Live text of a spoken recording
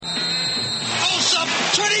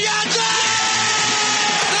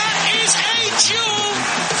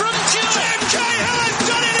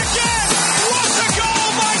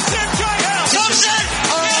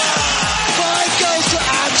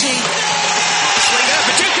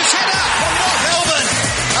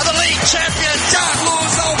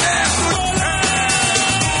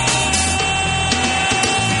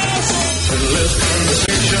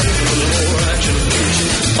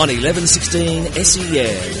on 1116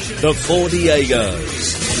 SEN, the Four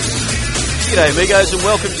Diegos. G'day amigos and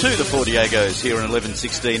welcome to the Four Diegos here on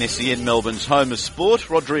 1116 SEN, Melbourne's home of sport.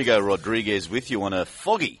 Rodrigo Rodriguez with you on a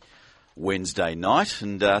foggy Wednesday night,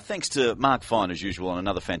 and thanks to Mark Fine as usual on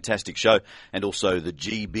another fantastic show, and also the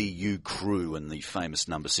GBU crew and the famous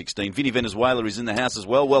number 16. Vinny Venezuela is in the house as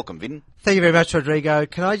well. Welcome, Vin. Thank you very much, Rodrigo.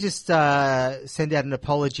 Can I just send out an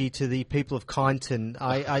apology to the people of Kyneton?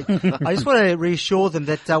 I just want to reassure them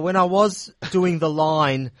that when I was doing the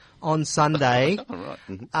line on Sunday,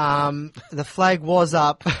 the flag was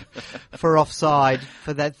up for offside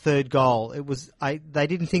for that third goal. It was they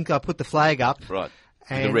didn't think I put the flag up. Right.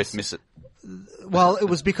 Did the ref miss it? Well, it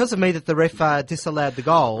was because of me that the ref disallowed the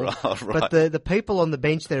goal. Right. But the people on the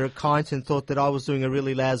bench there at Kyneton thought that I was doing a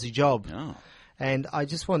really lousy job. Oh. And I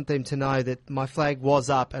just want them to know that my flag was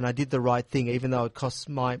up and I did the right thing, even though it cost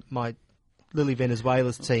my Lily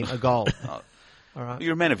Venezuela's team a goal. Oh. All right.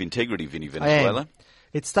 You're a man of integrity, Vinny Venezuela.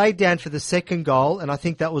 It stayed down for the second goal, and I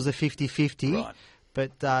think that was a 50-50. Right.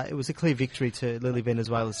 But it was a clear victory to Lily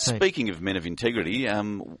Venezuela's team. Speaking of men of integrity,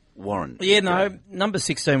 Warren. Yeah, no, number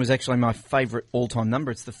 16 was actually my favourite all-time number.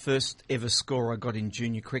 It's the first ever score I got in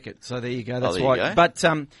junior cricket. So there you go. That's why. Go. But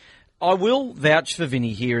I will vouch for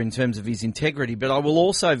Vinny here in terms of his integrity, but I will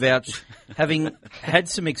also vouch, having had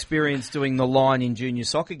some experience doing the line in junior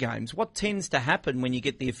soccer games, what tends to happen when you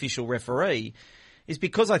get the official referee is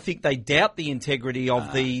because I think they doubt the integrity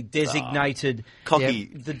of the designated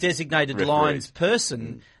referee. lines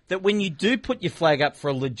person, that when you do put your flag up for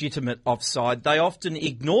a legitimate offside, they often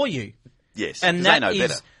ignore you. Yes, and they know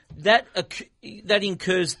better. That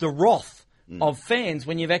incurs the wrath of fans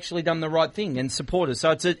when you've actually done the right thing, and supporters.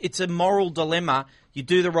 So it's a moral dilemma. You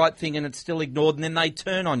do the right thing and it's still ignored, and then they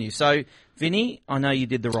turn on you. So, Vinny, I know you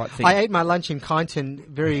did the right thing. I ate my lunch in Kyneton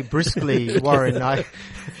very briskly, Warren.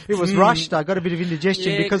 It was rushed. I got a bit of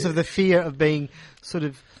indigestion because of the fear of being sort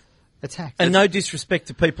of attacked. And no disrespect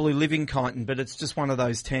to people who live in Kyneton, but it's just one of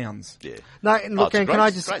those towns. Yeah. No, look, and can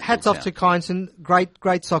I just hats off to Kyneton.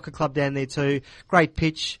 Great soccer club down there too. Great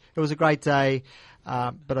pitch. It was a great day.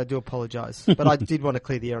 But I do apologise. But I did want to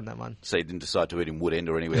clear the air on that one. So you didn't decide to eat in Woodend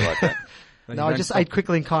or anywhere like that? No, I just ate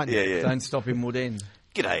quickly in Kyneton. Yeah. Don't stop in Woodend.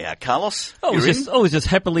 G'day, Carlos. I was just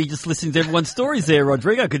happily listening to everyone's stories there,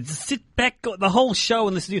 Rodrigo. I could just sit back the whole show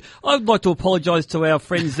and listen to you. I'd like to apologise to our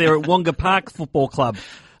friends there at Wonga Park Football Club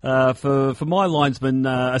for my linesman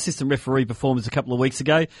assistant referee performance a couple of weeks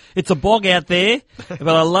ago. It's a bog out there, but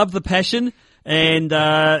I love the passion, and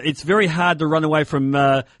it's very hard to run away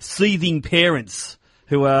from seething parents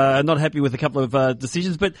who are not happy with a couple of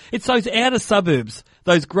decisions. But it's those outer suburbs,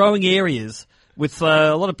 those growing areas, with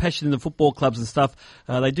a lot of passion in the football clubs and stuff.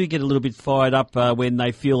 They do get a little bit fired up when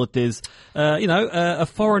they feel that there's, a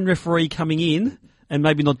foreign referee coming in and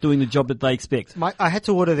maybe not doing the job that they expect. I had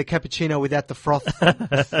to order the cappuccino without the froth,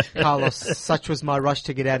 Carlos. Such was my rush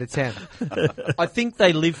to get out of town. I think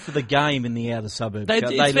they live for the game in the outer suburbs. They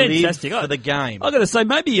live for the game. I've got to say,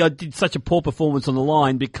 maybe I did such a poor performance on the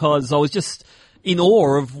line because I was just in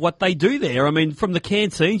awe of what they do there. I mean, from the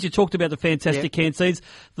canteens, you talked about the fantastic canteens.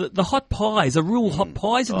 The hot pies are real hot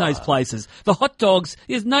pies in those places. The hot dogs,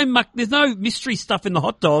 there's no mystery stuff in the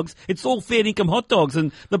hot dogs. It's all fair income hot dogs,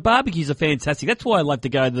 and the barbecues are fantastic. That's why I love to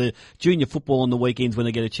go to the junior football on the weekends when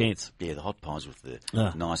they get a chance. Yeah, the hot pies with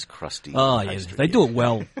the nice crusty pastry. They do it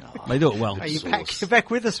well. They do it well. Are you're back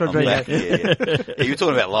with us, Rodrigo? I'm back, yeah, you were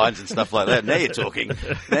talking about lines and stuff like that. Now you're talking.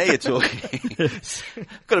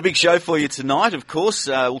 Got a big show for you tonight. Of course,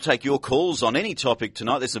 we'll take your calls on any topic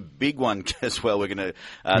tonight. There's a big one as well we're going to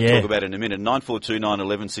talk about in a minute. 9429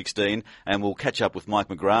 1116, and we'll catch up with Mike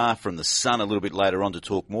McGrath from The Sun a little bit later on to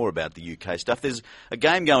talk more about the UK stuff. There's a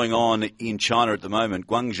game going on in China at the moment,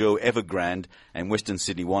 Guangzhou Evergrande and Western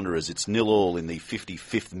Sydney Wanderers. It's 0-0 in the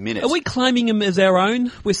 55th minute. Are we claiming them as our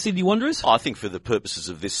own, West Sydney Wanderers? I think for the purposes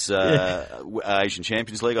of this Asian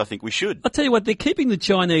Champions League, I think we should. I'll tell you what, they're keeping the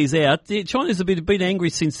Chinese out. The Chinese have been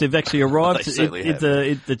angry since they've actually arrived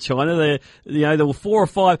into China. There were 4 or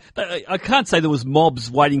 5. I can't say there was mobs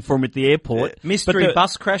waiting for them at the airport. Mystery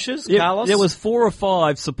bus crashes, Carlos? There was 4 or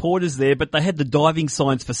 5 supporters there, but they had the diving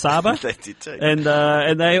signs for Saba. They did too. And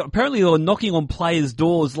they apparently were knocking on players'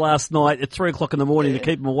 doors last night at 3 o'clock in the morning to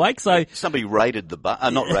keep them awake. So somebody raided the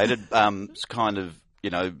bus, not raided, kind of,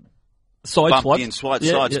 sideswiped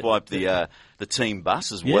sideswiped the team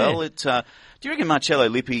bus as well. Do you reckon Marcello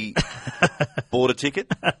Lippi bought a ticket?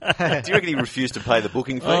 Do you reckon he refused to pay the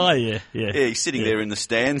booking fee? Oh, yeah. Yeah, he's sitting there in the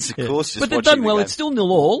stands, of course, just But they've watching done well. the game. It's still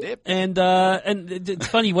 0-0, Yep. and it's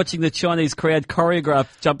funny watching the Chinese crowd choreograph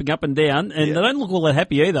jumping up and down, and they don't look all that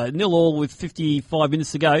happy either. 0-0 with 55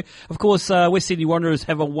 minutes to go. Of course, West Sydney Wanderers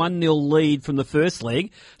have a 1-0 lead from the first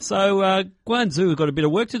leg, so Guangzhou have got a bit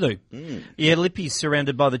of work to do. Yeah, Lippi's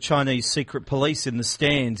surrounded by the Chinese secret police in the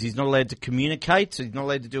stands. He's not allowed to communicate. He's not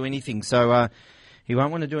allowed to do anything. So he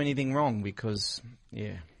won't want to do anything wrong because,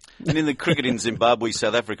 yeah. And in the cricket in Zimbabwe,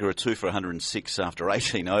 South Africa are 2 for 106 after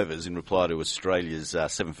 18 overs in reply to Australia's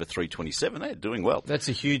 7 for 327. They're doing well. That's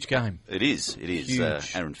a huge game. It is. Huge.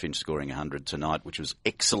 Aaron Finch scoring 100 tonight, which was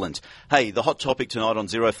excellent. Hey, the hot topic tonight on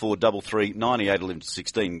 0433 98 11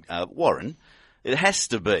 16. Warren, it has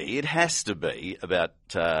to be about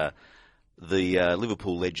the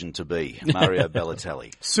Liverpool legend to be, Mario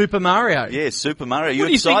Balotelli. Super Mario. Yeah, Super Mario. What You do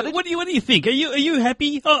you excited? think? What do you think? Are you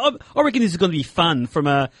happy? I reckon this is going to be fun from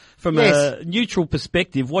a neutral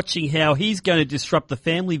perspective. Watching how he's going to disrupt the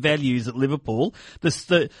family values at Liverpool.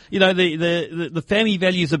 The family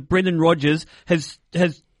values of Brendan Rodgers has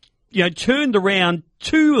turned around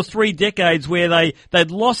 2 or 3 decades where they'd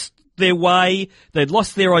lost their way, they'd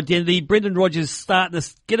lost their identity. Brendan Rodgers starting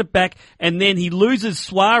to get it back, and then he loses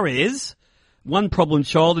Suarez, one problem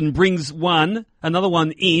child, and brings another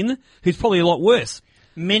one in, who's probably a lot worse.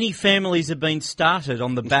 Many families have been started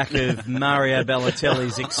on the back of Mario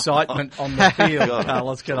Balotelli's excitement on the field,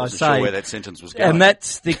 Carlos, can I wasn't say? sure where that sentence was going. And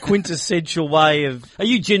that's the quintessential way of... Are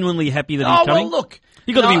you genuinely happy that he's coming? well, look...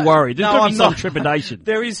 You've got to be worried. There's got to be I'm some not. trepidation.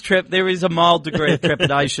 There is a mild degree of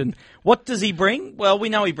trepidation. What does he bring? Well, we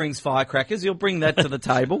know he brings firecrackers. He'll bring that to the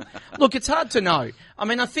table. Look, it's hard to know. I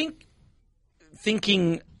mean, I think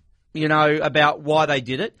thinking, about why they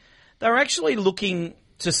did it, they were actually looking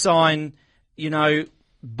to sign,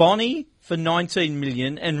 Bonnie for 19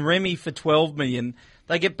 million and Remy for 12 million.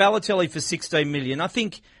 They get Balotelli for 16 million. I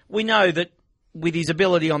think we know that with his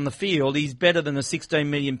ability on the field, he's better than a £16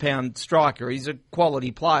 million striker. He's a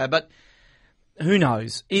quality player, but who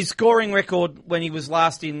knows? His scoring record when he was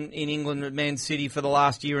last in England at Man City for the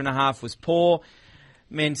last year and a half was poor.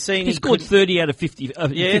 Mancini He scored 30 out of 50. 54.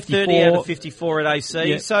 30 out of 54 at AC.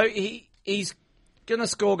 Yeah. So he's going to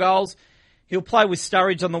score goals. He'll play with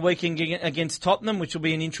Sturridge on the weekend against Tottenham, which will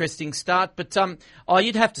be an interesting start. But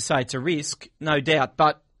you'd have to say it's a risk, no doubt.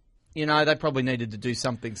 But they probably needed to do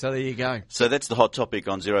something, so there you go. So that's the hot topic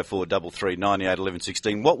on 0433 98 11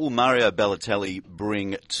 16. What will Mario Balotelli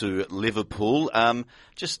bring to Liverpool?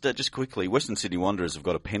 Just quickly, Western Sydney Wanderers have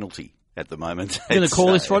got a penalty at the moment. You going to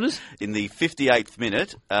call this, Rodders? In the 58th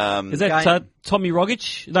minute. Is that Tommy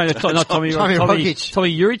Rogic? No, not Tommy Rogic.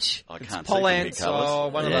 Tommy Juric? I can't Polance, see from here,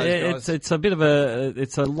 Carlos. one of those guys. It's a bit of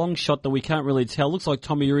it's a long shot that we can't really tell. Looks like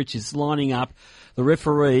Tommy Juric is lining up. The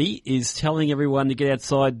referee is telling everyone to get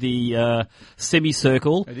outside the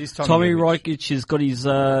semicircle. It is Tommy Rogic has got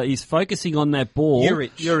he's focusing on that ball.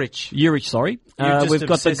 Juric, sorry. You're We've got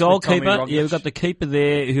the obsessed with Tommy goalkeeper. Rogic. Yeah, we've got the keeper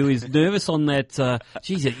there who is nervous on that.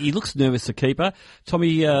 He looks nervous, the keeper.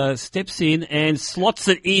 Tommy steps in and slots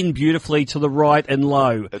it in beautifully to the right and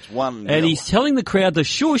low. It's 1-0. And he's telling the crowd to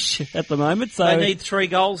shush at the moment. So They need 3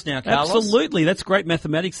 goals now, Carlos. absolutely, that's great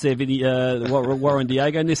mathematics there, Warren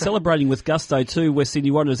Diego. And they're celebrating with gusto too, West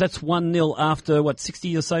Sydney Wanderers. That's 1-0 after,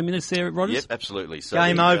 60 or so minutes there, Rodders? Yep, absolutely. So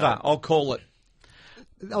Game over. I'll call it.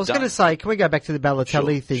 I was going to say, can we go back to the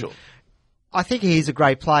Balotelli thing? Sure. I think he's a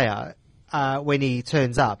great player when he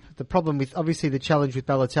turns up. The problem with, obviously, the challenge with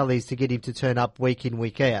Balotelli is to get him to turn up week in,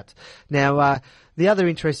 week out. Now, the other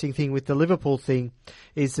interesting thing with the Liverpool thing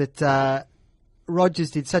is that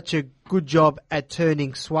Rodgers did such a good job at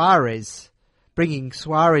turning bringing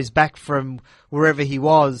Suarez back from wherever he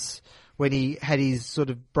was when he had his sort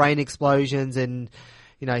of brain explosions and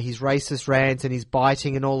his racist rants and his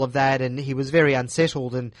biting and all of that, and he was very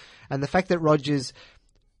unsettled. And the fact that Rodgers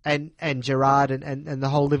and Gerrard and the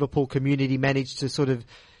whole Liverpool community managed to sort of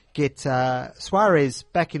get Suarez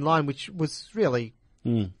back in line, which was really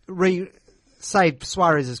saved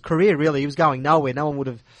Suarez's career, really. He was going nowhere. No one would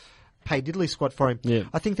have paid diddly squat for him. Yeah.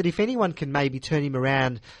 I think that if anyone can maybe turn him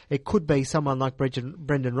around, it could be someone like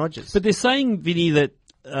Brendan Rodgers. But they're saying, Vinny, that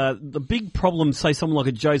the big problem, say someone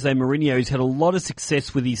like a Jose Mourinho, who's had a lot of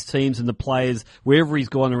success with his teams and the players wherever he's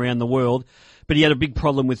gone around the world, but he had a big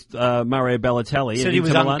problem with Mario Balotelli. He said he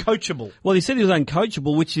was uncoachable. Well, he said he was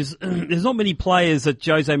uncoachable, which is there's not many players that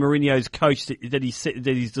Jose Mourinho's coached that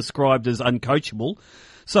he's described as uncoachable.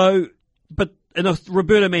 So, and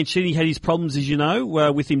Roberto Mancini had his problems, as you know,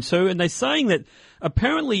 with him too. And they're saying that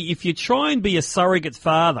apparently if you try and be a surrogate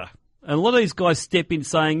father, and a lot of these guys step in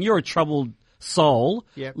saying you're a troubled soul.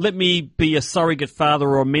 Yep. Let me be a surrogate father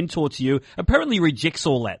or a mentor to you. Apparently rejects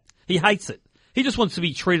all that. He hates it. He just wants to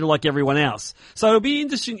be treated like everyone else. So it'll be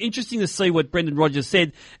interesting to see what Brendan Rodgers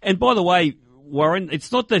said. And by the way, Warren,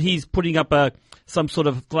 it's not that he's putting up some sort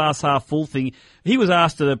of glass half full thing. He was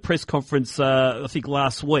asked at a press conference, I think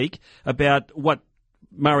last week, about what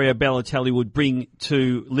Mario Balotelli would bring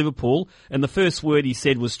to Liverpool, and the first word he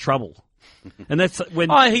said was trouble. And that's when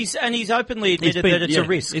he's openly admitted that it's a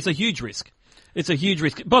risk. It's a huge risk. It's a huge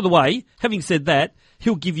risk. By the way, having said that,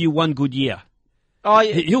 he'll give you one good year.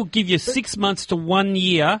 He'll give you 6 months to 1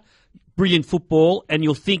 year brilliant football, and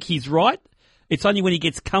you'll think he's right. It's only when he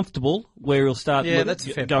gets comfortable where he'll start going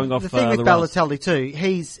off the thing with rails. Balotelli too,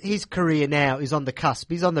 his career now is on the cusp.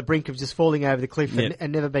 He's on the brink of just falling over the cliff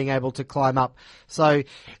and never being able to climb up. So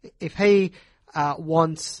if he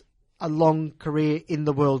wants a long career in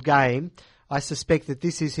the world game, I suspect that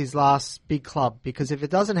this is his last big club, because if it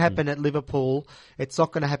doesn't happen at Liverpool, it's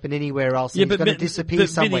not going to happen anywhere else. He's going to disappear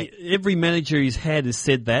somewhere. Every manager he's had has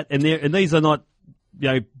said that, and these are not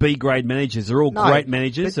B-grade managers. They're all great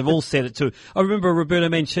managers. They've all said it too. I remember Roberto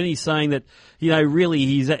Mancini saying that, really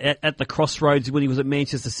he's at the crossroads when he was at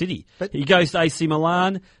Manchester City. But he goes to AC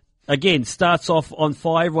Milan, again, starts off on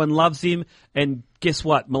fire, everyone loves him, and guess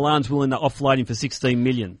what? Milan's willing to offload him for $16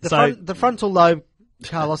 million. The frontal lobe,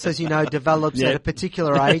 Carlos, as you know, develops at a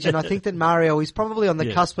particular age, and I think that Mario is probably on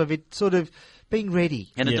the cusp of it sort of being ready.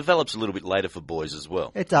 And it develops a little bit later for boys as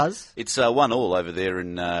well. It does. It's 1-1 over there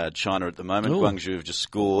in China at the moment. Guangzhou have just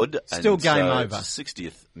scored. Still game over. It's the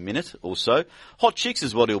 60th minute or so. Hot chicks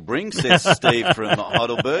is what he'll bring, says Steve from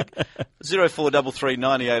Heidelberg. 0433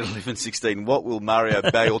 98 11 16. What will Mario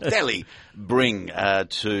Balotelli bring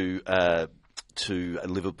to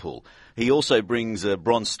Liverpool? He also brings a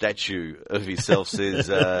bronze statue of himself, says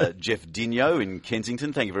Jeff Dino in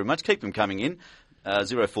Kensington. Thank you very much. Keep them coming in.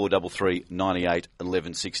 0433 98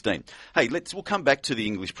 11 16. Hey, we'll come back to the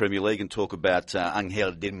English Premier League and talk about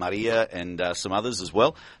Angel Di Maria and some others as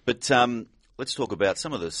well. But let's talk about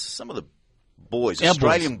some of the boys,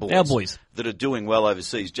 Australian boys that are doing well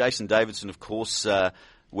overseas. Jason Davidson, of course.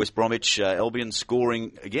 West Bromwich Albion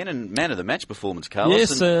scoring again, and man of the match performance,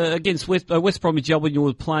 Carlos. Yes, against West Bromwich Albion,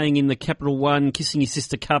 was playing in the Capital One Kissing Your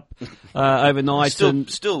Sister Cup overnight.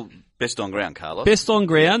 Still best on ground, Carlos. Best on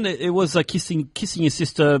ground. It was a kissing your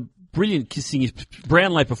sister, brilliant kissing your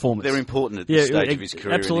Brownlow performance. They're important at this stage of his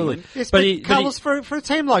career. Absolutely. Yes, but Carlos, for a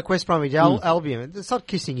team like West Bromwich Albion, it's not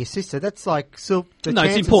kissing your sister. That's like it's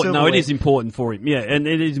important. No, it is important for him. Yeah, and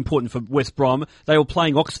it is important for West Brom. They were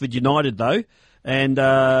playing Oxford United though. And,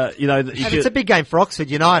 and it's a big game for Oxford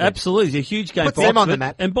United. Absolutely. It's a huge game for them Oxford. On the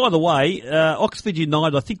map. And by the way, Oxford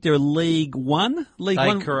United, I think they're League One. They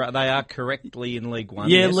are correctly in League One.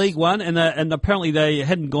 Yeah, yes. League One. And apparently they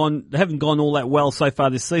haven't gone all that well so far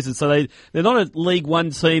this season. So they're not a League One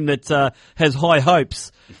team that, has high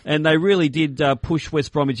hopes. And they really did, push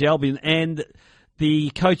West Bromwich Albion. And the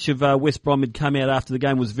coach of West Brom had come out after the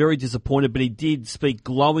game, was very disappointed, but he did speak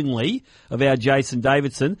glowingly of our Jason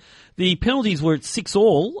Davidson. The penalties were at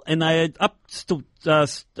 6-6, and they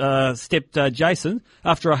had stepped Jason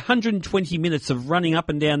after 120 minutes of running up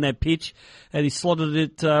and down that pitch, and he slotted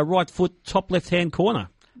it right foot, top left-hand corner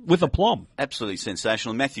with aplomb. Absolutely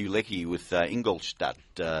sensational. Matthew Leckie with Ingolstadt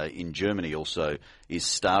in Germany also is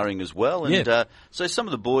starring as well. And so some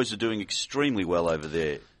of the boys are doing extremely well over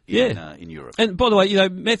there. In Europe. And by the way,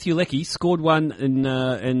 Matthew Leckie scored one and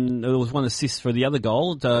there was one assist for the other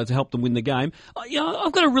goal to help them win the game.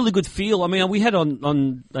 I've got a really good feel. I mean, we had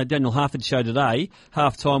on Daniel Harford's show today,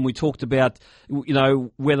 halftime, we talked about,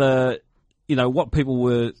 whether, what people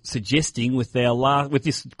were suggesting with with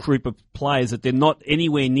this group of players, that they're not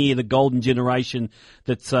anywhere near the golden generation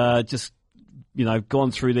that's just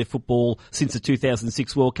gone through their football since the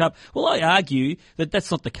 2006 World Cup. Well, I argue that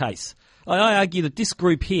that's not the case. I argue that this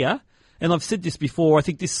group here, and I've said this before, I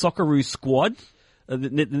think this Socceroos squad, the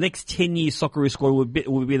next 10-year Socceroos squad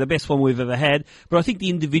will be the best one we've ever had. But I think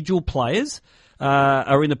the individual players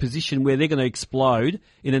are in a position where they're going to explode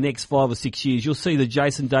in the next 5 or 6 years. You'll see the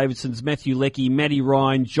Jason Davidsons, Matthew Leckie, Matty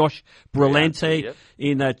Ryan, Josh Brillante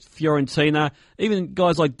in Fiorentina. Even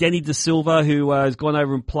guys like Danny De Silva, who has gone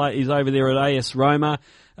over and is over there at AS Roma.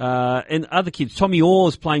 And other kids. Tommy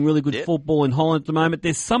Orr's playing really good football in Holland at the moment.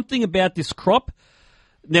 There's something about this crop.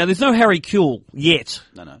 Now, there's no Harry Kewell yet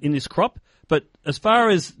in this crop, but as far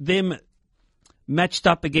as them matched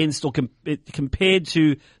up against or compared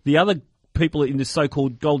to the other people in this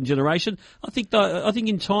so-called golden generation, I think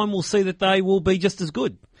in time we'll see that they will be just as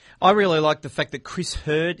good. I really like the fact that Chris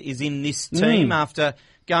Hurd is in this team after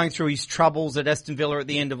going through his troubles at Aston Villa at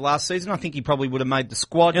the end of last season. I think he probably would have made the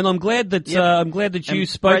squad. And I'm glad that you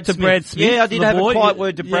spoke to Brad Smith. Yeah, I did have a quiet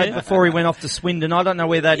word to Brad before he went off to Swindon. I don't know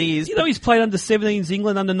where that is. You know, he's played under 17s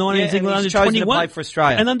England, under 19s England, under 21 to play for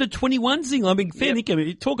Australia, and under 21s England. I mean, fair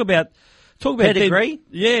dinkum. Talk about pedigree.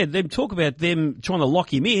 Talk about them trying to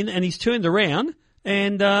lock him in, and he's turned around.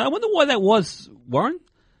 And I wonder why that was, Warren.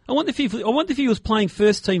 I wonder if he was playing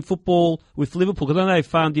first team football with Liverpool, because I know they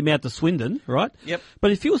farmed him out to Swindon, right? Yep.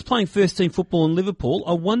 But if he was playing first team football in Liverpool,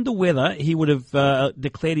 I wonder whether he would have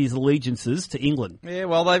declared his allegiances to England. Yeah,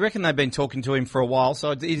 well, they reckon they've been talking to him for a while,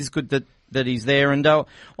 so it is good that he's there. And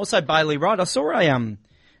also Bailey Wright, I saw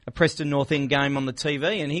a Preston North End game on the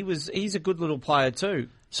TV, and he's a good little player too.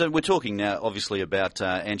 So we're talking now, obviously, about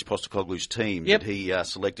Ange Postecoglou's team that he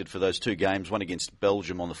selected for those two games, one against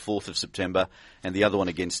Belgium on the 4th of September and the other one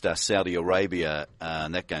against Saudi Arabia.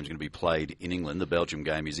 And that game's going to be played in England. The Belgium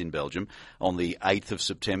game is in Belgium on the 8th of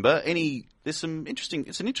September. It's an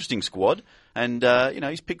interesting squad. And,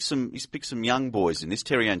 he's picked some young boys in this.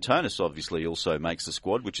 Terry Antonis obviously also makes the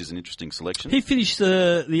squad, which is an interesting selection. He finished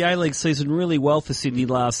the A-League season really well for Sydney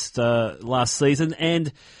last season,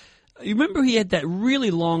 and you remember he had that really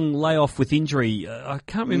long layoff with injury. I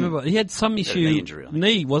can't remember. He had some issue. Knee injury.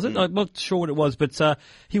 Knee, was it? I'm not sure what it was, but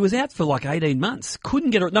he was out for like 18 months. Couldn't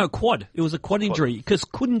get it. No, quad. It was a quad injury because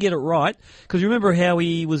couldn't get it right. Because you remember how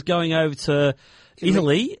he was going over to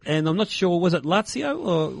Italy, and I'm not sure, was it Lazio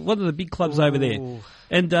or one of the big clubs over there?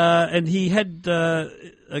 And he had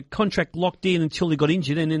a contract locked in until he got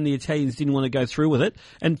injured, and then the Italians didn't want to go through with it.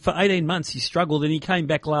 And for 18 months he struggled, and he came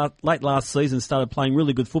back late last season, started playing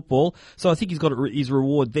really good football. So I think he's got his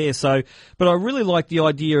reward there. So, but I really like the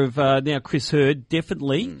idea of now Chris Hurd,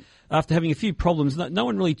 definitely. After having a few problems, no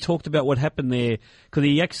one really talked about what happened there, because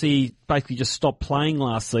he actually basically just stopped playing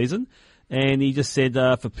last season, and he just said,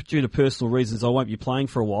 due to personal reasons, I won't be playing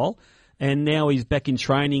for a while. And now he's back in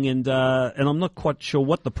training, and I'm not quite sure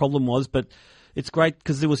what the problem was, but it's great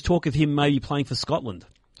because there was talk of him maybe playing for Scotland.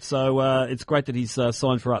 So it's great that he's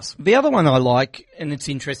signed for us. The other one I like, and it's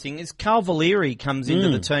interesting, is Carl Valeri comes into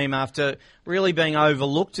the team after really being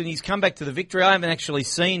overlooked, and he's come back to the Victory. I haven't actually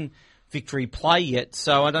seen Victory play yet,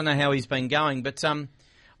 so I don't know how he's been going, but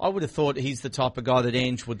I would have thought he's the type of guy that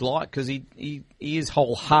Ange would like, because he is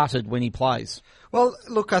wholehearted when he plays. Well,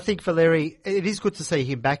 look, I think Valeri, it is good to see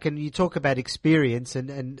him back, and you talk about experience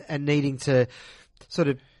and needing to sort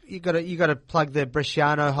of, you got to plug the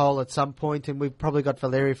Bresciano hole at some point, and we've probably got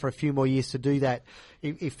Valeri for a few more years to do that,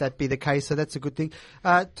 if that be the case. So that's a good thing.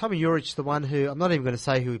 Tommy Juric, the one who I'm not even going to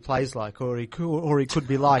say who he plays like, or he could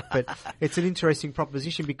be like, but it's an interesting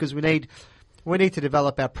proposition because we need to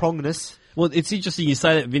develop our prongness. Well, it's interesting you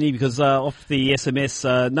say that, Vinny, because off the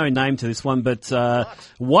SMS, no name to this one, but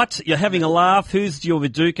what? You're having a laugh. Who's your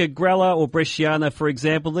Viduka? Grella or Bresciano, for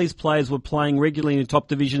example? These players were playing regularly in the top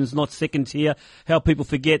divisions, not second tier. How people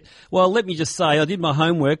forget. Well, let me just say, I did my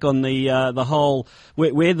homework on the whole,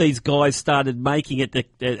 where these guys started making it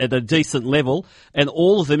at a decent level, and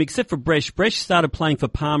all of them, except for Bresh started playing for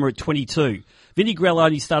Parma at 22. Vinny Grella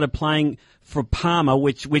only started playing for Parma,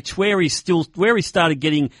 where he started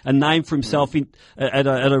getting a name for himself at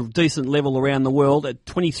a decent level around the world at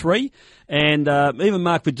 23, and even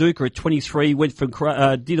Mark Viduka at 23 went from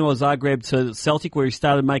Dinamo Zagreb to Celtic, where he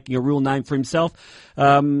started making a real name for himself.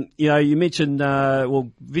 You mentioned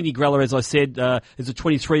Vinny Grella, as I said, is a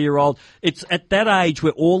 23-year-old. It's at that age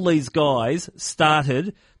where all these guys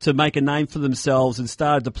started to make a name for themselves and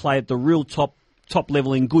started to play at the real top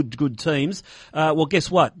level in good teams. Well,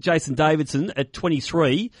 guess what? Jason Davidson at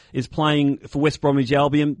 23 is playing for West Bromwich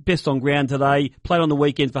Albion, best on ground today, played on the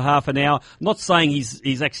weekend for half an hour. Not saying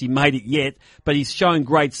he's actually made it yet, but he's shown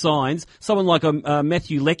great signs. Someone like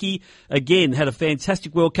Matthew Leckie, again, had a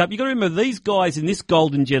fantastic World Cup. You've got to remember, these guys in this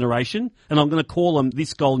golden generation, and I'm going to call them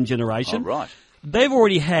this golden generation, right. They've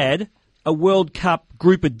already had a World Cup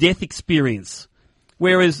group of death experience,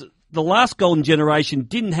 whereas the last golden generation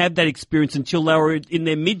didn't have that experience until they were in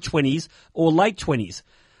their mid-20s or late 20s.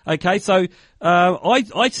 Okay, so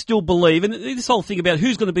I still believe, and this whole thing about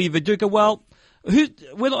who's going to be Viduka, well,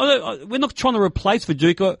 we're not trying to replace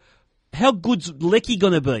Viduka. How good's Leckie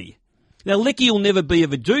going to be? Now, Leckie will never be a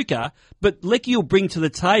Viduka, but Leckie will bring to the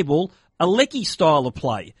table a Leckie style of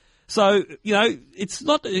play. So, it's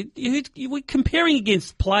not, we're comparing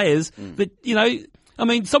against players that,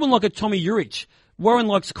 someone like a Tommy Juric, Warren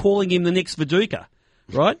likes calling him the next Viduka,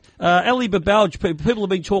 right? Ali Babalj, people have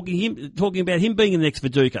been talking about him being the next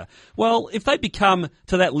Viduka. Well, if they become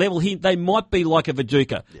to that level, they might be like a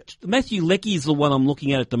Viduka. Yep. Matthew Leckie is the one I'm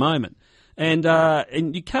looking at the moment. And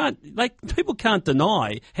you can't, people can't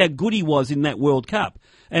deny how good he was in that World Cup.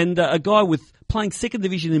 and a guy with playing second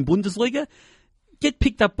division in Bundesliga get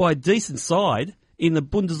picked up by a decent side in the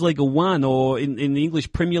Bundesliga 1 or in the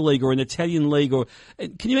English Premier League or in Italian League.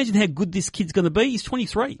 Can you imagine how good this kid's going to be? He's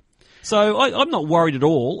 23. So I'm not worried at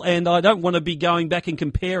all, and I don't want to be going back and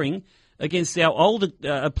comparing against our older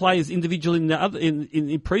players individually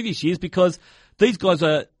in previous years, because these guys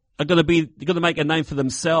are going to make a name for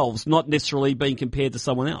themselves, not necessarily being compared to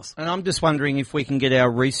someone else. And I'm just wondering if we can get our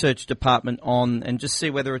research department on and just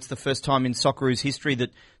see whether it's the first time in Socceroos history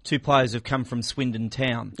that two players have come from Swindon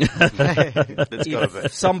Town.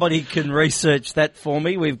 If somebody can research that for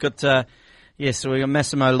me, we've got so we got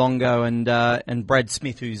Massimo Longo and Brad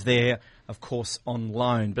Smith, who's there, of course, on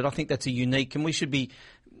loan. But I think that's a unique, and we should be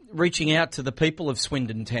reaching out to the people of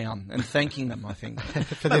Swindon Town and thanking them, I think.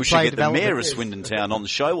 We should get the mayor of Swindon Town on the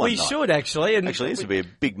show one night. We should, actually. And actually, this would be a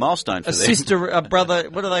big milestone for them. Sister, a brother,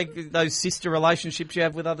 what are those sister relationships you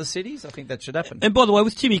have with other cities? I think that should happen. And by the way,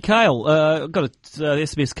 with Timmy Cale, I've got an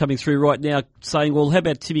SMS coming through right now saying, well, how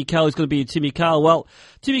about Timmy Cale? He's going to be a Timmy Cale. Well,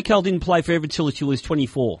 Timmy Cale didn't play for Everton until he was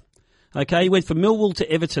 24. Okay, he went from Millwall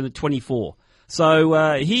to Everton at 24.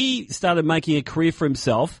 So he started making a career for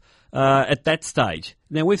himself at that stage.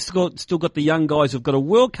 Now, we've still got the young guys who've got a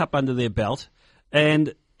World Cup under their belt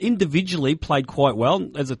and individually played quite well.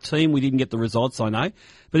 As a team, we didn't get the results, I know,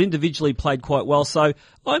 but individually played quite well. So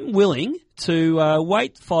I'm willing to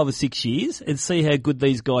wait 5 or 6 years and see how good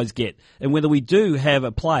these guys get and whether we do have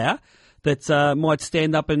a player that might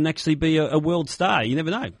stand up and actually be a world star. You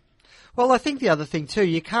never know. Well, I think the other thing too,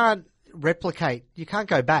 you can't replicate, you can't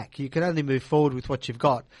go back. You can only move forward with what you've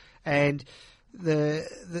got. And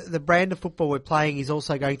the brand of football we're playing is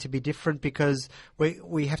also going to be different because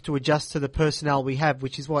we have to adjust to the personnel we have,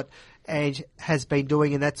 which is what Ange has been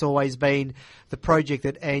doing, and that's always been the project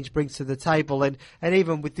that Ange brings to the table. And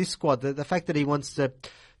even with this squad, the fact that he wants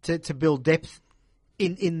to build depth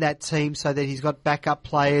in that team so that he's got backup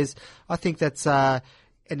players, I think that's an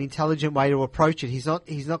intelligent way to approach it. He's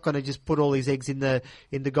not going to just put all his eggs in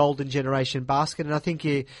the golden generation basket, and I think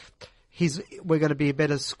we're going to be a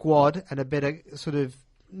better squad and a better sort of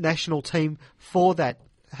national team for that,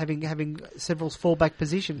 having several fallback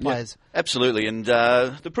position players. Yeah, absolutely, and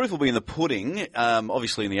the proof will be in the pudding,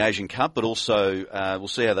 obviously in the Asian Cup, but also we'll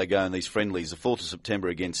see how they go in these friendlies. The 4th of September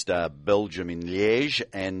against Belgium in Liège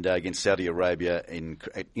and against Saudi Arabia in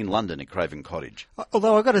London at Craven Cottage.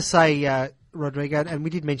 Although I've got to say, Rodrigo, and we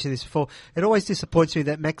did mention this before, it always disappoints me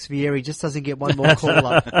that Max Vieri just doesn't get one more call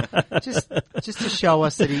up, just to show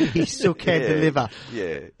us that he still can deliver.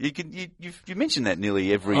 Yeah, you mentioned that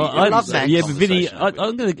nearly every. I love Max. Yeah, but Vinny,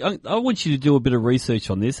 I want you to do a bit of research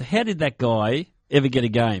on this. How did that guy ever get a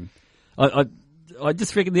game? I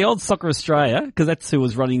just reckon the old Soccer Australia, because that's who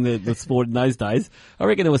was running the sport in those days, I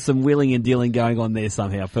reckon there was some wheeling and dealing going on there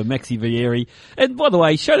somehow for Maxi Vieri. And by the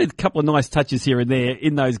way, he showed a couple of nice touches here and there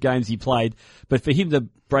in those games he played, but for him to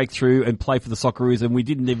break through and play for the Socceroos, and we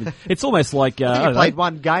didn't even... It's almost like... I think he played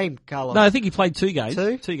one game, Carlos. No, I think he played 2 games.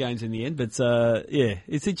 2? 2 games in the end, but yeah,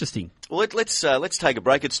 it's interesting. Well, let's take a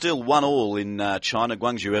break. It's still 1-1 in China.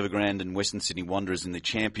 Guangzhou Evergrande and Western Sydney Wanderers in the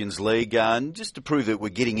Champions League. And just to prove that we're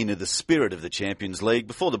getting into the spirit of the Champions League,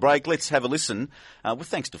 before the break, let's have a listen, with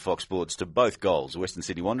thanks to Fox Sports, to both goals, Western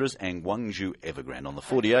Sydney Wanderers and Guangzhou Evergrande on the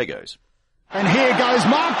Four Diegos. And here goes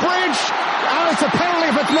Mark Bridge. Oh, it's a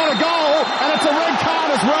penalty if it's not a goal. And it's a red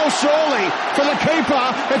card as well, surely, for the keeper.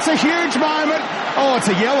 It's a huge moment. Oh,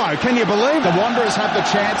 it's a yellow. Can you believe? The Wanderers have the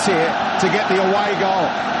chance here to get the away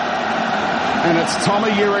goal. And it's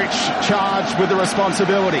Tommy Juric charged with the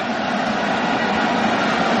responsibility.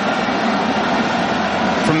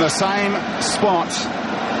 From the same spot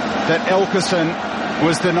that Elkerson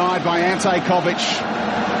was denied by Ante Kovic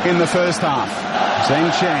in the first half.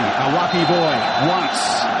 Zheng Cheng, a lucky boy,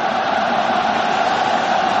 once.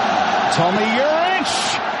 Tommy Juric,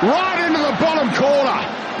 right into the bottom corner,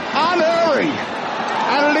 unerring.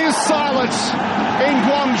 And it is silence in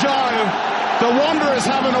Guangzhou. The Wanderers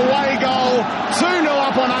have an away goal, 2-0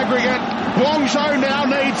 up on aggregate. Guangzhou now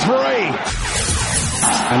need 3.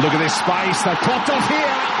 And look at this space, they've clocked off here.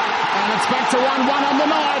 And it's back to 1-1 on the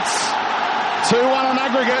Knights. 2-1 on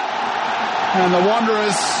aggregate. And the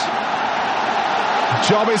Wanderers'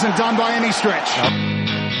 job isn't done by any stretch.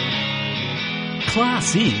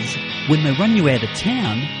 Class is when they run you out of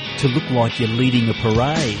town to look like you're leading a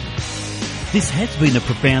parade. This has been a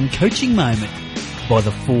profound coaching moment by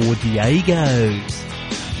the Four Diegos.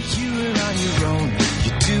 You're on your own,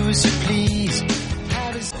 you do as you please.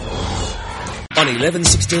 On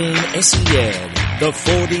 1116 SEN, the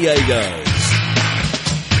Four Diegos.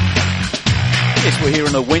 Yes, we're here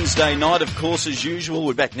on a Wednesday night, of course, as usual.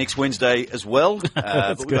 We're back next Wednesday as well.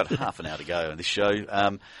 But we've got half an hour to go on this show.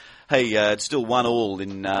 It's still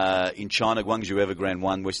 1-1 in China. Guangzhou Evergrande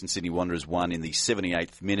won. Western Sydney Wanderers won in the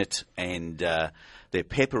 78th minute. And they're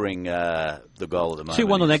peppering the goal at the moment.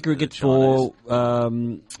 2-1 on aggregate for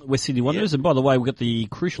West Sydney Wanderers. Yep. And by the way, we've got the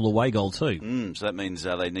crucial away goal too. So that means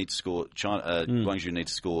they need to score. Guangzhou need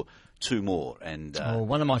to score 2 more. And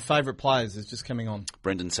one of my favourite players is just coming on.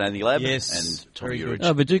 Brendan Sandilands and Tommy Urich.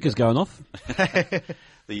 Viduka's going off.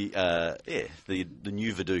 The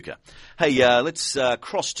new Viduka. Hey, let's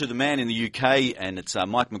cross to the man in the UK, and it's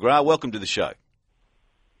Mike McGrath. Welcome to the show.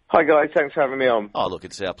 Hi guys, thanks for having me on. Oh, look,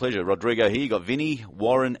 it's our pleasure. Rodrigo here. You got Vinny,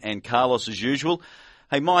 Warren, and Carlos as usual.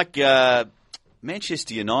 Hey, Mike,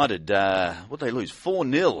 Manchester United, what did they lose?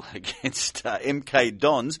 4-0 against MK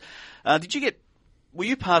Dons. Were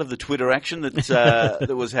you part of the Twitter action that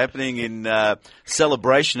that was happening in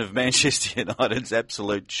celebration of Manchester United's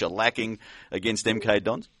absolute shellacking against MK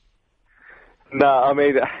Dons? No, I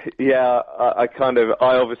mean, yeah, I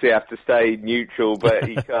obviously have to stay neutral, but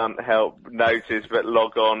you can't help notice but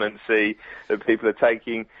log on and see that people are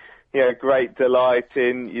taking, great delight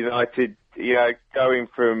in United, going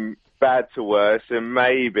from bad to worse, and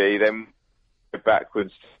maybe then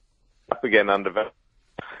backwards up again under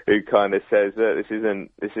who kind of says that this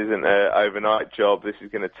isn't an overnight job. This is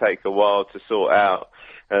going to take a while to sort out,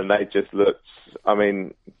 and they just looked. I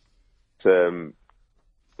mean, yesterday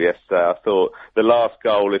I thought the last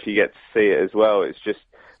goal, if you get to see it as well, it's just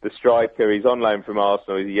the striker. He's on loan from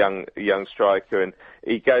Arsenal. He's a young striker, and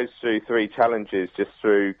he goes through 3 challenges just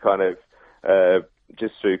through kind of the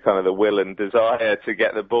will and desire to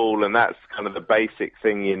get the ball, and that's kind of the basic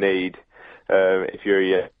thing you need if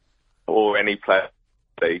you're or any player.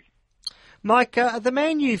 Mike, are the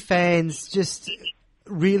Man U fans just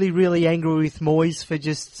really, really angry with Moyes for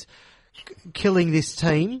just killing this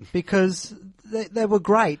team? Because they were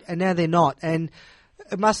great, and now they're not. And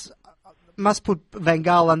it must put Van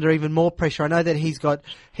Gaal under even more pressure. I know that he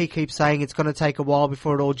keeps saying it's going to take a while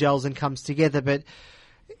before it all gels and comes together, but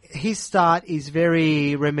his start is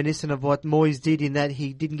very reminiscent of what Moyes did in that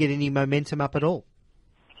he didn't get any momentum up at all.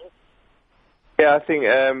 Yeah, I think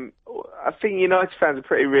United fans are a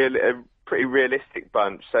pretty realistic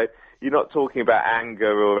bunch. So you're not talking about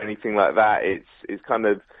anger or anything like that. It's kind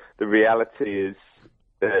of the reality is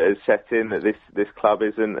set in that this club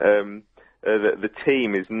isn't the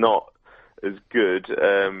team is not as good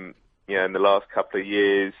in the last couple of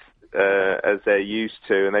years as they're used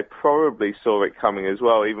to, and they probably saw it coming as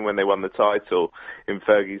well. Even when they won the title in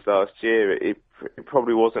Fergie's last year, it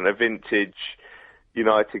probably wasn't a vintage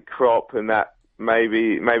United crop, and that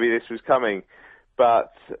maybe this was coming,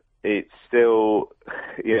 but it's still,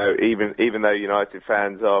 even though United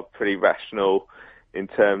fans are pretty rational in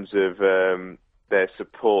terms of their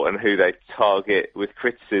support and who they target with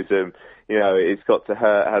criticism, it's got to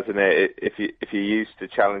hurt, hasn't it? If you're used to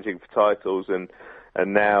challenging for titles and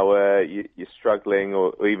now you're struggling,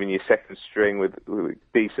 or even your second string with a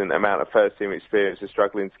decent amount of first team experience are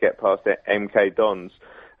struggling to get past MK Dons.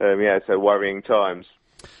 So worrying times.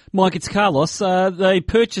 Mike, it's Carlos. They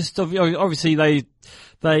purchased, obviously they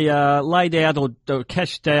laid out or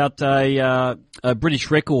cashed out a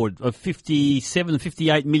British record of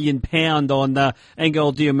 £58 million on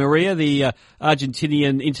Angel Di Maria, the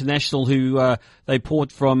Argentinian international who they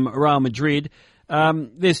bought from Real Madrid.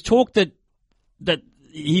 There's talk that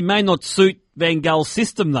he may not suit Van Gaal's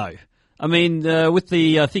system, though. I mean, with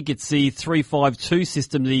I think it's the 3-5-2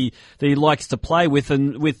 system that he likes to play with,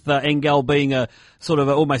 and with Angel being a sort of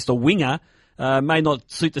almost a winger, may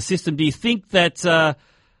not suit the system. Do you think that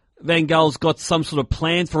Van Gaal's got some sort of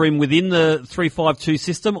plan for him within the 3-5-2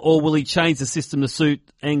 system, or will he change the system to suit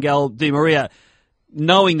Angel Di Maria,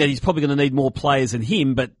 knowing that he's probably going to need more players than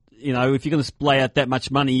him? But if you're going to lay out that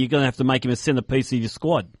much money, you're going to have to make him a centrepiece of your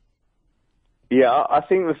squad. Yeah, I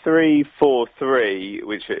think the 3-4-3,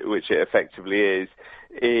 which it effectively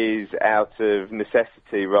is out of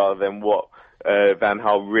necessity rather than what Van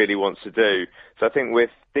Gaal really wants to do. So I think with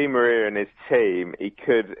Di Maria and his team, he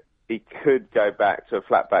could go back to a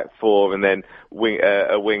flat back 4 and then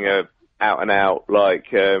a winger out and out like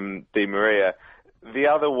Di Maria. The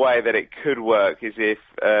other way that it could work is if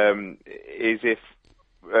Di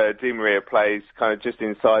Maria plays kind of just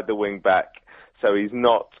inside the wing back. So he's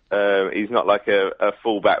not like a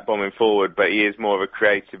full-back bombing forward, but he is more of a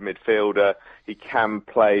creative midfielder. He can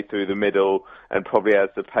play through the middle and probably has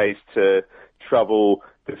the pace to trouble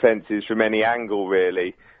defences from any angle,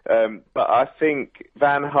 really. But I think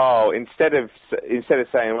Van Gaal, instead of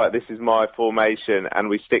saying, right, this is my formation and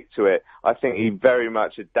we stick to it, I think he very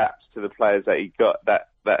much adapts to the players that he got, that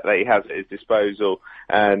he has at his disposal.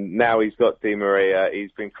 And now he's got Di Maria.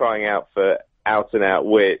 He's been crying out for out-and-out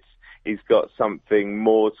wits. He's got something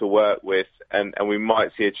more to work with, and we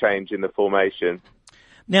might see a change in the formation.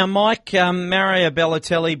 Now, Mike, Mario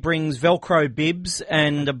Balotelli brings Velcro bibs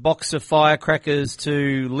and a box of firecrackers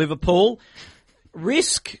to Liverpool.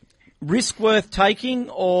 Risk worth taking,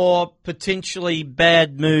 or potentially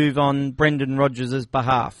bad move on Brendan Rodgers'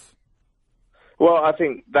 behalf? Well, I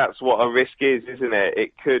think that's what a risk is, isn't it?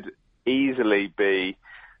 It could easily be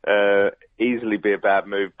a bad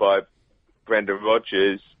move by Brendan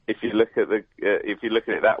Rodgers if you look at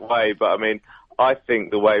it that way. But I mean, I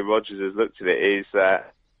think the way Rodgers has looked at it is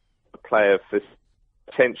that a player for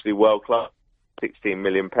potentially world class, £16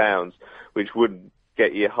 million, which would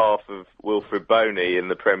get you half of Wilfred Boney in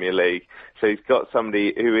the Premier League. So he's got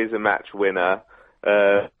somebody who is a match winner,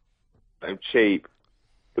 cheap,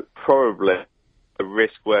 but probably a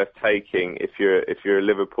risk worth taking if you're a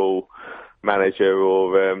Liverpool manager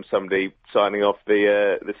or somebody signing off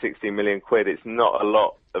the 16 million quid. It's not a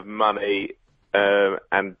lot of money,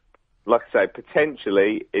 and like I say,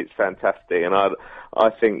 potentially it's fantastic. And I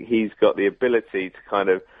think he's got the ability to kind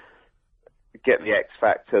of get the X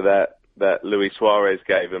factor that Luis Suarez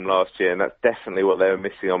gave him last year, and that's definitely what they were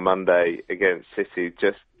missing on Monday against City.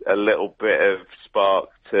 Just a little bit of spark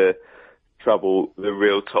to trouble the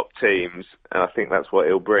real top teams, and I think that's what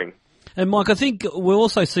he'll bring. And Mike, I think we're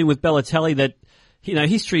also seeing with Balotelli that,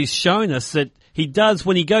 history has shown us that he does,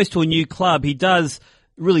 when he goes to a new club, he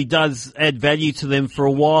really does add value to them for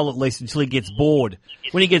a while at least, until he gets bored.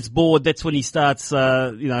 When he gets bored, that's when he starts,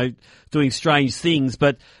 doing strange things.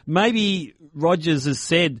 But maybe Rodgers has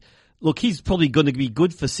said, look, he's probably going to be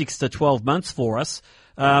good for 6 to 12 months for us.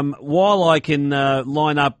 While I can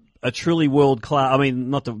line up a truly world-class, I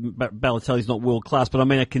mean, not that Balotelli's not world-class, but I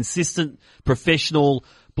mean a consistent, professional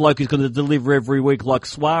bloke who's going to deliver every week like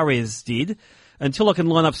Suarez did, until I can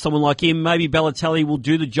line up someone like him, maybe Balotelli will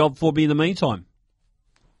do the job for me in the meantime.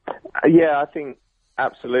 Yeah, I think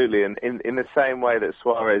absolutely. And in the same way that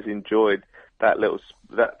Suarez enjoyed that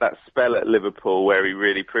spell at Liverpool where he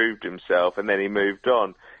really proved himself and then he moved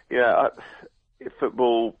on.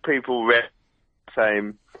 Football people read the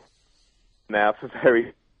same now for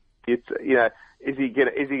very. Is he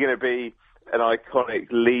gonna be an iconic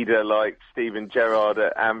leader like Steven Gerrard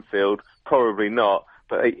at Anfield? Probably not,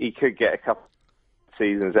 but he could get a couple of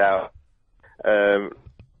seasons out.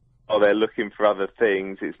 Or they're looking for other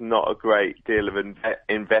things. It's not a great deal of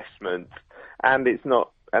investment, and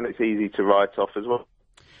it's easy to write off as well.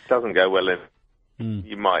 It doesn't go well in.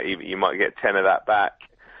 You might get 10 of that back.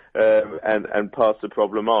 And pass the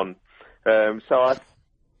problem on. So I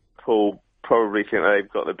probably think they've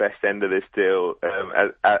got the best end of this deal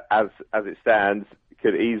as it stands.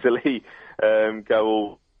 Could easily go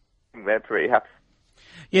all. They're pretty happy.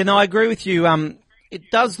 Yeah, no, I agree with you. It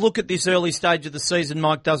does look at this early stage of the season,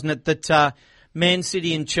 Mike, doesn't it, that Man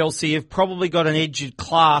City and Chelsea have probably got an edge of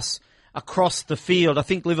class across the field. I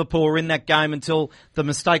think Liverpool were in that game until the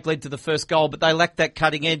mistake led to the first goal, but they lacked that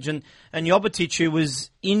cutting edge. And Jovetic, who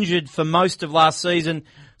was injured for most of last season,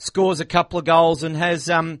 scores a couple of goals and has,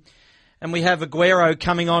 and we have Aguero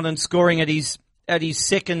coming on and scoring at his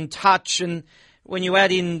second touch. And when you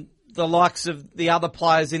add in the likes of the other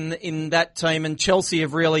players in that team, and Chelsea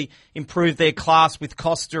have really improved their class with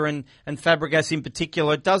Costa and Fabregas in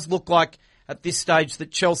particular, it does look like at this stage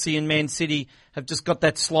that Chelsea and Man City have just got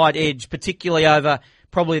that slight edge, particularly over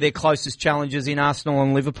probably their closest challengers in Arsenal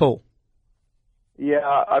and Liverpool.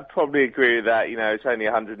 Yeah, I'd probably agree with that. It's only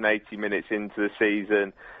 180 minutes into the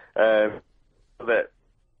season. That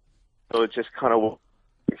or just kind of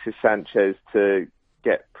Alexis Sanchez to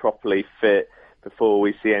get properly fit before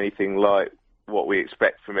we see anything like what we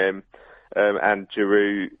expect from him, and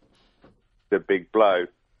Giroud, the big blow.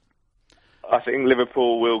 I think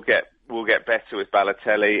Liverpool will get better with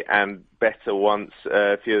Balotelli, and better once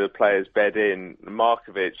a few of the players bed in.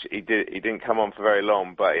 Markovic, he didn't come on for very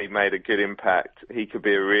long, but he made a good impact. He could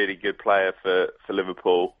be a really good player for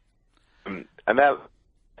Liverpool, and that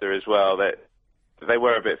as well. That they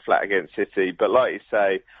were a bit flat against City, but like you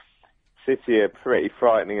say, City are pretty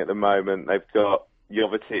frightening at the moment. They've got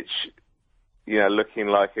Jovetic, looking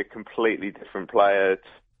like a completely different player to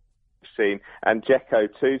seen, and Dzeko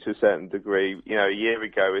too, to a certain degree. A year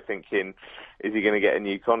ago we're thinking, is he going to get a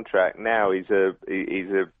new contract? Now he's a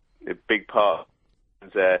big part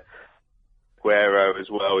there. Aguero as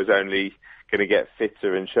well is only going to get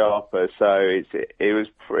fitter and sharper. So it was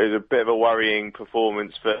a bit of a worrying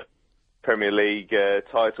performance for Premier League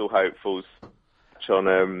title hopefuls match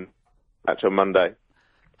on Monday.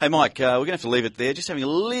 Hey, Mike, we're going to have to leave it there. Just having a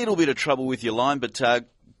little bit of trouble with your line, but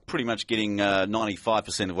pretty much getting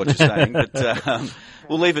 95% of what you're saying. But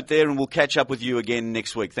we'll leave it there and we'll catch up with you again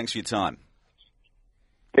next week. Thanks for your time.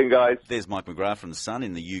 Hey, guys. There's Mike McGrath from The Sun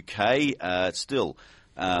in the UK. Still,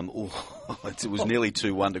 it was nearly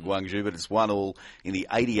 2-1 to Guangzhou, but it's 1-1 in the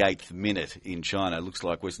 88th minute in China. It looks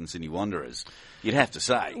like Western Sydney Wanderers, you'd have to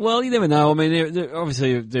say. Well, you never know. I mean,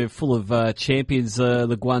 they're full of champions,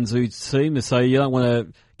 the Guangzhou team, so you don't want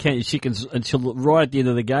to count your chickens until right at the end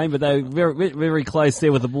of the game, but they were very, very close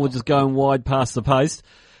there with the ball just going wide past the post.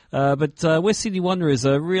 But West Sydney Wanderers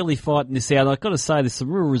are really fighting this out. I've got to say, there's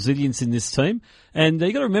some real resilience in this team. And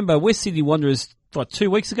you've got to remember, West Sydney Wanderers, 2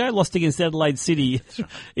 weeks ago, lost against Adelaide City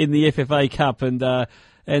in the FFA Cup.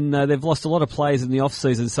 And they've lost a lot of players in the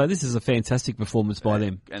off-season. So this is a fantastic performance by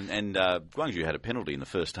them. And Guangzhou had a penalty in the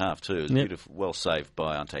first half too. It was beautiful, well saved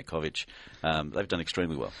by Ante Kovic. They've done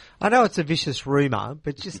extremely well. I know it's a vicious rumour,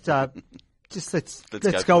 but just let's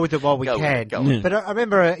go with it while we can. But I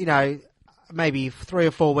remember, maybe 3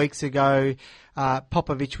 or 4 weeks ago,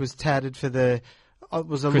 Popovic was touted for the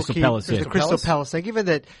Crystal Palace. The Crystal Palace. Now, given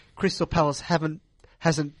that Crystal Palace hasn't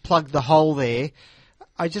plugged the hole there,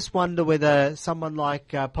 I just wonder whether someone like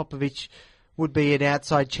Popovic would be an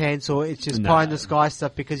outside chance, or it's just pie in the sky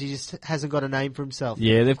stuff because he just hasn't got a name for himself.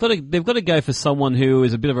 Yeah, they've got to go for someone who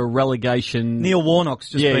is a bit of a relegation. Neil Warnock's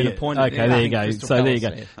just been appointed. Okay, there you go. So there you go.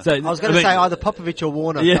 Yeah. So I was going to say either Popovic or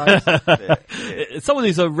Warnock. Yeah. Someone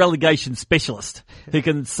who's a relegation specialist who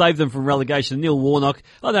can save them from relegation. Neil Warnock,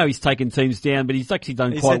 I know he's taken teams down, but he's actually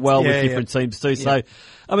done quite well with different teams too. Yeah. So,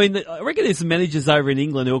 I mean, I reckon there's some managers over in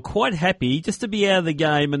England who are quite happy just to be out of the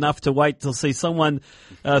game enough to wait to see someone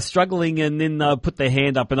struggling and then put their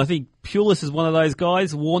hand up. And I think Pulis is one of those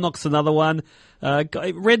guys. Warnock's another one.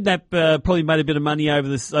 Redknapp probably made a bit of money over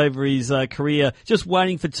his career, just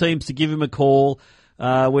waiting for teams to give him a call.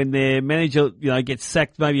 When their manager, gets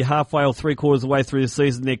sacked maybe halfway or 3/4 of the way through the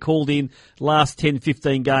season, they're called in last 10,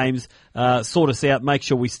 15 games, sort us out, make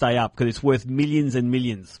sure we stay up because it's worth millions and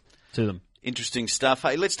millions to them. Interesting stuff.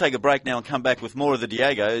 Hey, let's take a break now and come back with more of the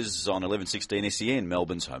Diegos on 1116 SEN,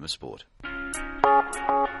 Melbourne's home of sport.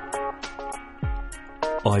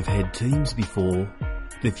 I've had teams before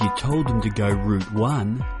that if you told them to go Route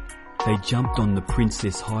 1, they jumped on the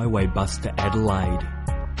Princess Highway bus to Adelaide.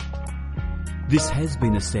 This has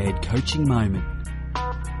been a sad coaching moment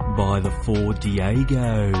by the Four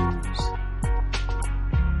Diegos.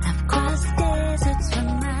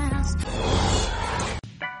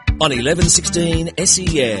 On 1116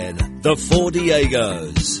 SEN, the Four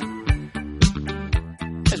Diegos.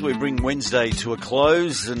 As we bring Wednesday to a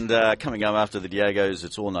close, and coming up after the Diegos,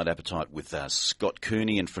 it's All Night Appetite with Scott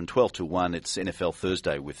Cooney, and from 12 to 1, it's NFL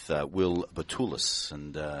Thursday with Will Batulis,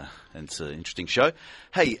 and it's an interesting show.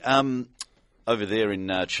 Hey, over there in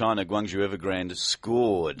China, Guangzhou Evergrande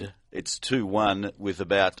scored. It's 2-1 with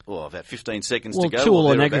about 15 seconds to go.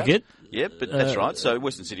 2-2 on aggregate. Yep, but that's right. So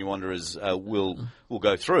Western Sydney Wanderers will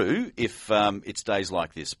go through if it stays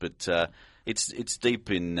like this. But it's deep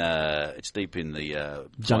in the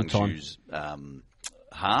Guangzhou's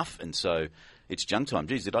half, and so it's junk time.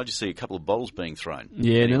 Geez, did I just see a couple of bottles being thrown?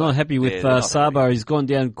 Yeah, anyway, they're not happy with Sabo. He's gone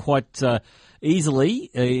down quite easily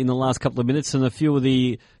in the last couple of minutes, and a few of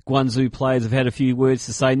the Guangzhou players have had a few words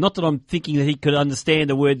to say. Not that I'm thinking that he could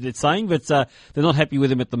understand a word that it's saying, but they're not happy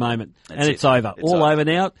with him at the moment. It's over. It's over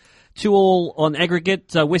now. 2-2 on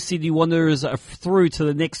aggregate. West Sydney Wanderers are through to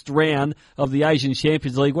the next round of the Asian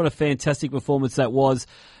Champions League. What a fantastic performance that was.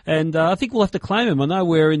 And I think we'll have to claim him. I know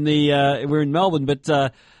we're in Melbourne,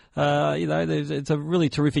 but it's a really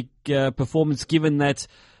terrific performance given that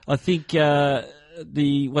I think the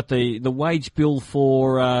wage bill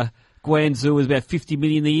for Guangzhou is about 50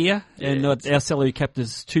 million a year, and our salary cap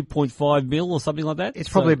is 2.5 mil or something like that. It's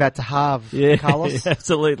probably about to halve, Carlos. Yeah,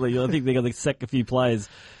 absolutely. I think they're going to sack a few players,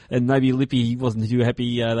 and maybe Lippy wasn't too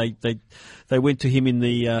happy. They went to him in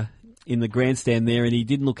the grandstand there, and he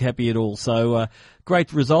didn't look happy at all. So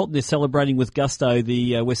great result, and they're celebrating with gusto,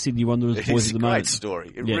 the West Sydney Wanderers boys at the moment. It's a great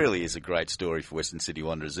story. It really is a great story for Western Sydney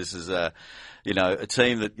Wanderers. This is a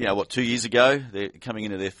team that 2 years ago they're coming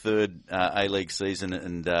into their third A-League season,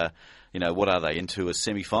 and what are they into a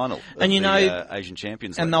semi-final of the Asian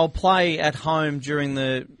Champions League? And they'll play at home during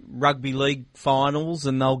the rugby league finals,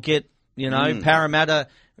 and they'll get Parramatta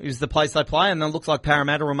is the place they play, and it looks like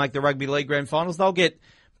Parramatta will make the rugby league grand finals. They'll get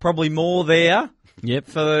probably more there. Yep.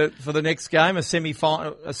 For the next game, a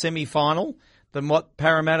semi-final than what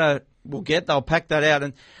Parramatta will get. They'll pack that out,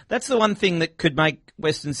 and that's the one thing that could make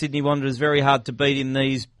Western Sydney Wanderers very hard to beat in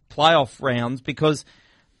these playoff rounds, because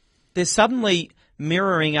they're suddenly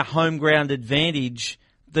mirroring a home ground advantage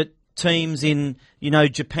that teams in,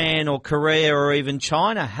 Japan or Korea or even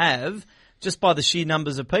China have just by the sheer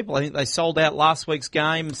numbers of people. I think they sold out last week's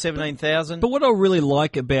game, 17,000. But what I really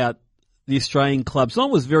like about the Australian clubs, I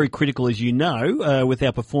was very critical, as you know, with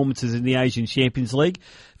our performances in the Asian Champions League.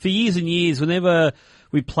 For years and years, whenever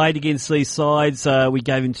we played against these sides, we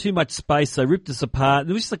gave them too much space, they ripped us apart.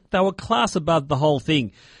 It was just like they were class above the whole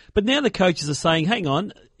thing. But now the coaches are saying, hang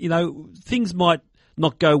on, things might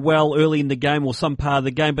not go well early in the game or some part of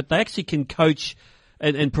the game, but they actually can coach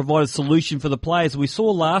and provide a solution for the players. We saw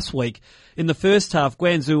last week in the first half,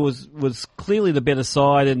 Guangzhou was clearly the better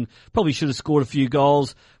side and probably should have scored a few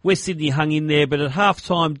goals. West Sydney hung in there, but at half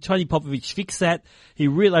time, Tony Popovic fixed that. They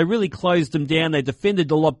really closed them down. They defended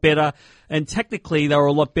a lot better, and tactically they were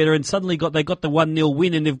a lot better. And suddenly they got the 1-0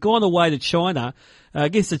 win, and they've gone away to China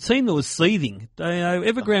against a team that was seething.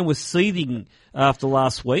 Evergrande was seething after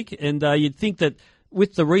last week, and you'd think that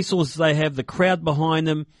with the resources they have, the crowd behind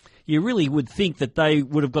them, you really would think that they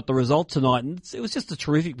would have got the result tonight, and it was just a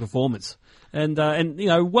terrific performance, and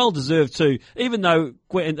well deserved too. Even though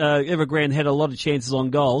Evergrande had a lot of chances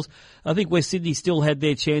on goals, I think West Sydney still had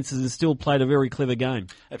their chances and still played a very clever game.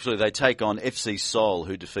 Absolutely, they take on FC Seoul,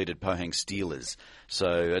 who defeated Pohang Steelers. So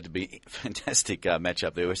it'd be a fantastic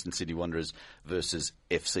matchup there, Western Sydney Wanderers versus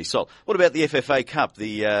FC Seoul. What about the FFA Cup?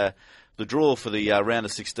 The draw for the round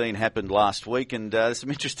of 16 happened last week, and there's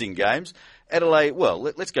some interesting games. Adelaide,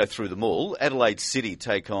 let's go through them all. Adelaide City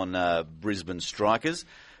take on Brisbane Strikers,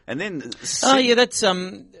 and then... that's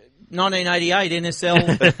 1988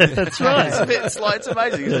 NSL. That's right. It's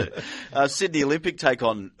amazing, isn't it? Sydney Olympic take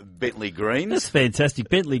on Bentley Greens. That's fantastic.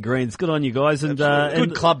 Bentley Greens. Good on you guys. And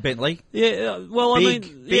good club, Bentley. Yeah. Well, big.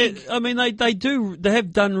 Yeah, I mean, they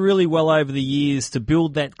have done really well over the years to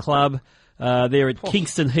build that club. There at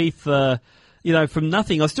Kingston Heath, from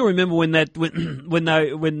nothing. I still remember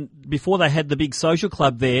when before they had the big social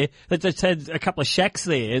club there, they just had a couple of shacks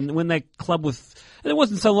there, and when that club was, and it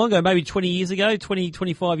wasn't so long ago, maybe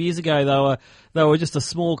 25 years ago, they were just a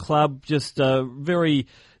small club, just very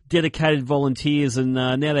dedicated volunteers, and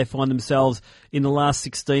now they find themselves in the last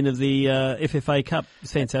 16 of the FFA Cup.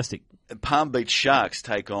 It's fantastic. Palm Beach Sharks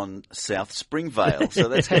take on South Springvale, so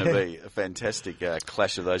that's going to be a fantastic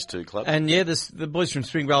clash of those two clubs. And the boys from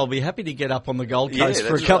Springvale will be happy to get up on the Gold Coast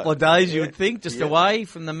for a couple of days, you would think, just away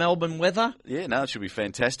from the Melbourne weather. Yeah, no, it should be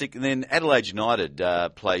fantastic. And then Adelaide United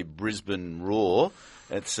play Brisbane Roar.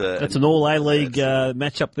 That's an all A-League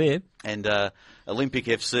matchup there. And Olympic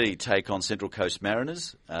FC take on Central Coast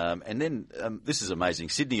Mariners. And then, this is amazing,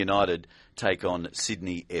 Sydney United take on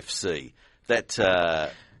Sydney FC.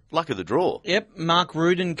 That... luck of the draw. Yep, Mark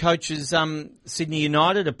Rudin coaches Sydney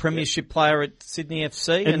United, a premiership player at Sydney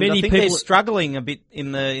FC, and I think they're struggling a bit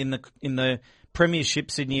in the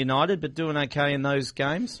premiership, Sydney United, but doing okay in those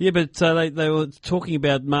games. Yeah, but they were talking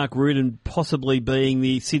about Mark Rudin possibly being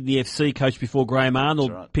the Sydney FC coach before Graham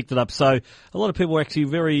Arnold picked it up. So a lot of people were actually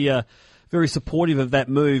very supportive of that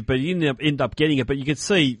move, but he ended up getting it. But you could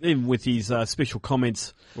see, even with his special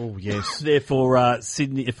comments, there for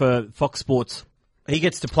Sydney, for Fox Sports. He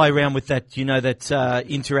gets to play around with that, that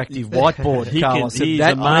interactive whiteboard, Carlos. He's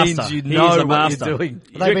that a master. means you know what you're doing.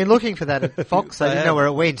 They've been looking for that at Fox. They didn't know where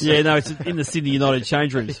it went. Yeah, no, it's in the Sydney United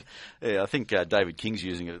change rooms. Yeah, I think David King's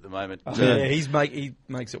using it at the moment. He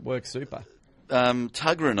makes it work super.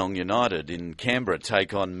 Tuggeranong United in Canberra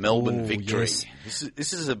take on Melbourne Victory. Yes.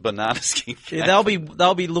 This is a banana skin game. Yeah,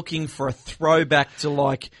 they'll be looking for a throwback to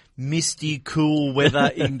like misty, cool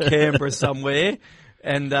weather in Canberra somewhere.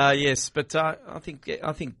 And but I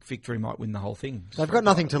think Victory might win the whole thing. They've got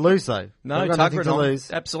nothing to lose, though. No, nothing to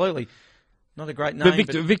lose. Absolutely, not a great name.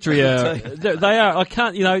 But Victory, they are. I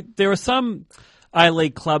can't. There are some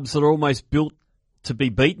A-League clubs that are almost built to be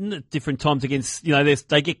beaten at different times against.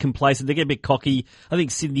 They get complacent. They get a bit cocky. I think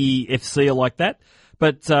Sydney FC are like that.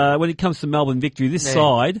 But when it comes to Melbourne Victory, this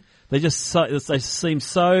side, they seem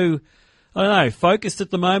so. I don't know, focused at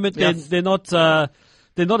the moment. Yes. They're not.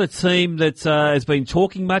 They're not a team that has been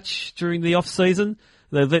talking much during the off-season.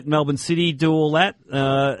 They've let Melbourne City do all that.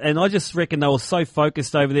 And I just reckon they were so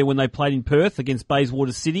focused over there when they played in Perth against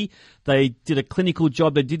Bayswater City. They did a clinical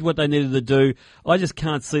job. They did what they needed to do. I just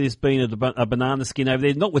can't see this being a banana skin over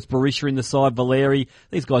there. Not with Barisha in the side, Valeri.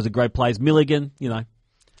 These guys are great players. Milligan,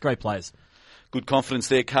 great players. Good confidence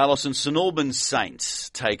there, Carlos. And St Albans Saints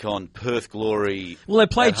take on Perth Glory. Well, they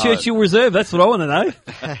play Churchill Reserve. That's what I want to know.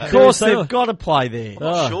 Of course, they've got to play there. I'm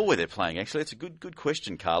not sure where they're playing, actually. It's a good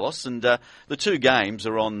question, Carlos. And the two games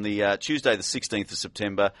are on the Tuesday, the 16th of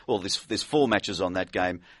September. Well, there's 4 matches on that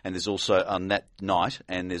game, and there's also on that night,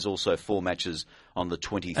 and there's also 4 matches on the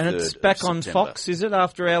 23rd. And it's back on September. Fox, is it,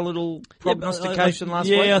 after our little prognostication last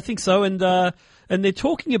week? Yeah, I think so. And they're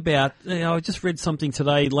talking about, I just read something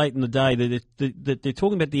today, late in the day, that they're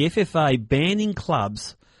talking about the FFA banning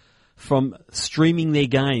clubs from streaming their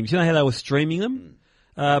games. You know how they were streaming them?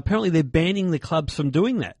 Apparently they're banning the clubs from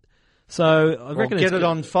doing that. So I reckon get it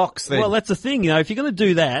on Fox then. Well, that's the thing. If you're going to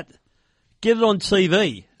do that, get it on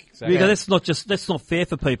TV. Exactly. Because that's not fair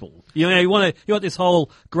for people. You want this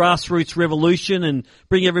whole grassroots revolution and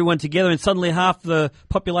bring everyone together, and suddenly half the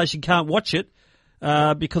population can't watch it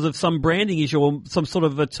because of some branding issue or some sort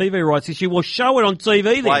of a TV rights issue. Well, show it on TV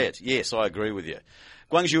then. Play it. Yes, I agree with you.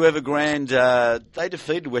 Guangzhou Evergrande, they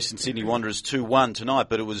defeated Western Sydney Wanderers 2-1 tonight,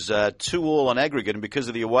 but it was 2-2 on aggregate, and because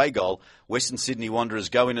of the away goal, Western Sydney Wanderers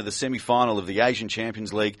go into the semi-final of the Asian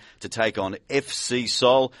Champions League to take on FC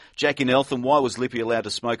Seoul. Jack in Eltham, why was Lippy allowed to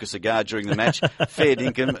smoke a cigar during the match? Fair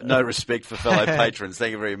dinkum, no respect for fellow patrons.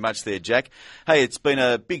 Thank you very much there, Jack. Hey, it's been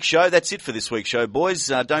a big show. That's it for this week's show, boys.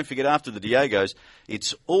 Don't forget, after the Diegos,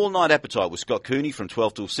 it's all-night appetite with Scott Cooney from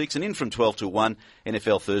 12 till 6, and in from 12 till 1,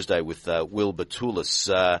 NFL Thursday with Will Batulis.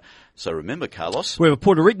 So remember, Carlos, wherever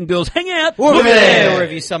Puerto Rican girls hang out, we'll be there.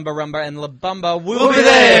 Wherever you Samba Rumba and La Bamba, we'll be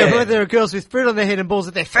there. Where there are girls with fruit on their head and balls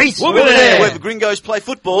at their face, we'll be there. Wherever gringos play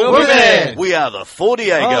football, we'll be there. We are the 4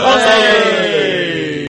 Diegos. Hey.